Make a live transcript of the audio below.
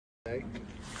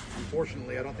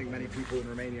Unfortunately, I don't think many people in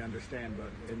Romania understand,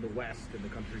 but in the West, in the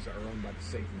countries that are owned by the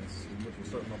Satanists, you move to a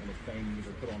certain level of fame, you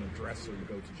either put on a dress or you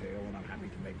go to jail, and I'm happy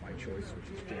to make my choice, which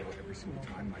is jail every single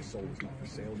time. My soul is not for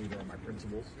sale, neither are my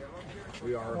principles.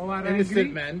 We are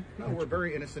innocent men. No, we're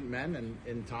very innocent men, and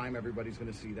in time, everybody's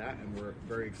going to see that, and we're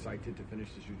very excited to finish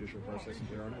this judicial process and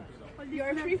clear our names. You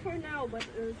are free for now, but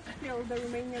still the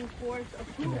Romanian court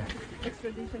approved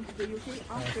extradition to the UK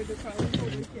after the trial is over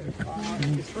here.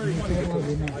 It's very funny because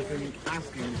I've been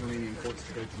asking Romanian courts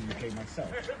to go to the UK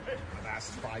myself. I've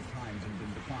asked 5 times and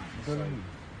been declined. So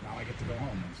now I get to go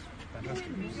home. It's fantastic.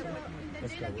 In the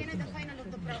jail again at the final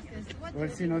of the process. What We'll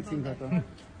see nothing but All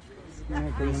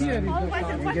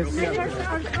measures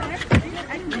are correct.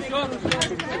 And there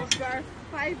are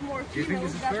 5 more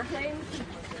females that claim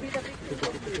to be the victims.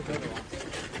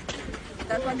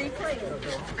 That's what they claim.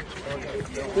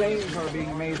 claims are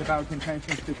being made about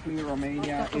intentions to clear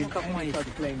Romania if any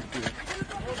such claims do.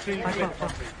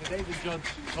 Today the judge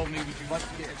told me, would you like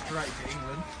to get extradited to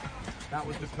England? That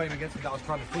was the claim against me that I was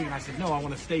trying to flee, and I said, no, I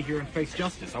want to stay here and face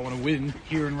justice. I want to win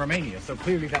here in Romania. So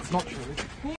clearly that's not true.